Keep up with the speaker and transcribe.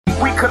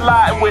We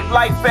collide with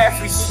life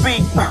as we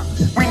speak.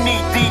 We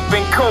knee deep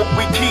in coke,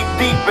 we keep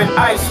deep in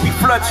ice. We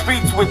flood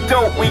streets with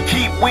dope, we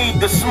keep weed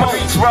to smoke.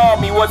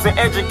 Robbed me, wasn't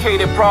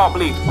educated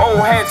probably. Old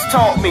heads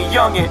taught me,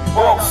 youngin',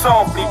 walk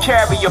softly.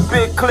 Carry a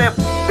big clip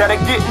that'll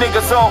get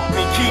niggas off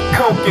me. Keep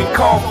coke and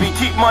coffee,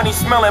 keep money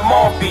smelling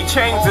morphy.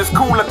 Chains is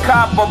cooler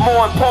cop, but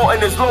more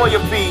important is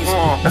lawyer fees.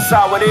 That's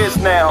how it is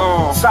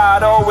now, that's how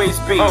it always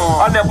be.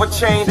 I never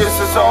change, this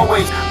is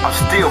always. I'm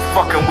still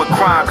fucking with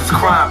crime, cause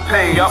crime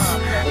pays.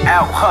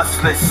 Out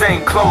hustling,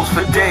 same clothes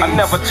for days. I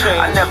never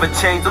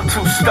change, I'm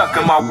too stuck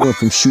in my way. Went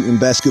from shooting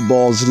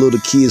basketballs to little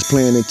kids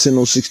playing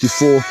Nintendo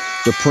 64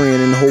 to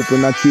praying and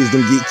hoping our kids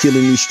don't get killed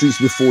in these streets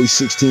before he's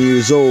 16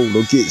 years old,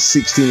 or get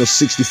 16 or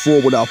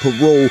 64 without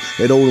parole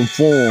at Oldham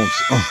Farms.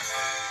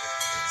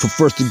 For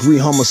first-degree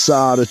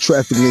homicide or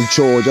trafficking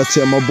charge, I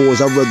tell my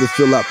boys I'd rather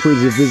fill out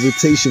prison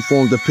visitation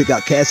forms than pick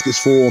out caskets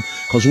for them.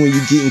 Cause when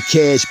you getting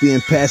cash, being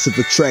passive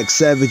attracts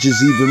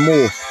savages even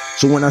more.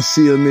 So when I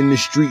see them in the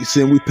streets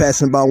and we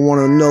passing by one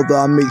another,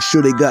 I make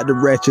sure they got the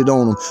ratchet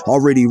on them,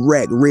 already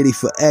racked, ready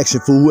for action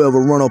for whoever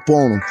run up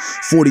on them.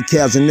 40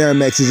 cals and Air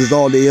Maxes is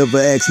all they ever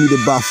ask me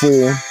to buy for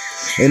them.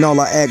 And all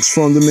I ask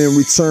from them in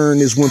return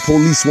is when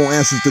police won't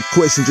answer the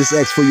question, just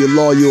ask for your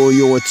lawyer or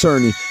your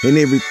attorney, and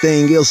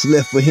everything else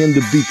left for him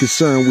to be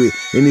concerned with.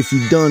 And if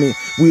he done it,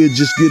 we'll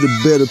just get a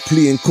better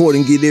plea in court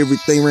and get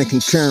everything ran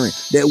concurrent.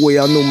 That way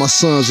I know my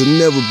sons will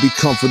never be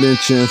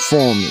confidential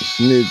informants,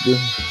 nigga.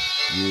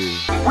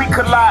 Yeah. We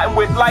collide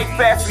with life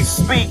as we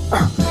speak.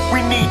 We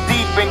knee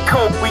deep in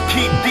coke, we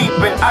keep deep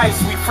in ice.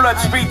 We flood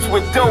streets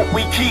with dope,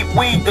 we keep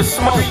weed to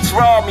smoke.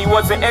 Robbed me,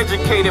 wasn't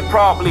educated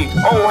probably.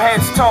 Old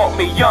heads taught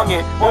me,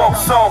 youngin', walk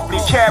softly.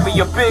 Carry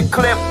a big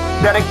clip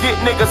that'll get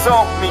niggas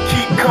off me.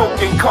 Keep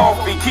coke and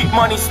coffee, keep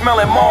money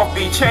smelling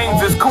morphy. Chains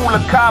is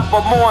cooler cop,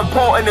 but more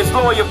important is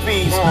lawyer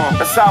fees.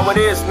 That's how it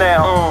is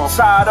now, that's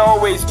how it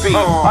always be.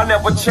 I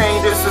never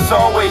change, this is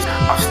always.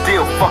 I'm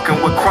still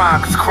fucking with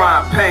crime, cause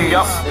crime pays.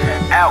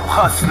 Out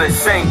hustling,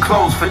 same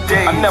clothes for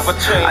days. I never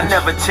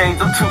change,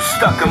 I'm too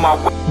stuck in my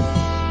way.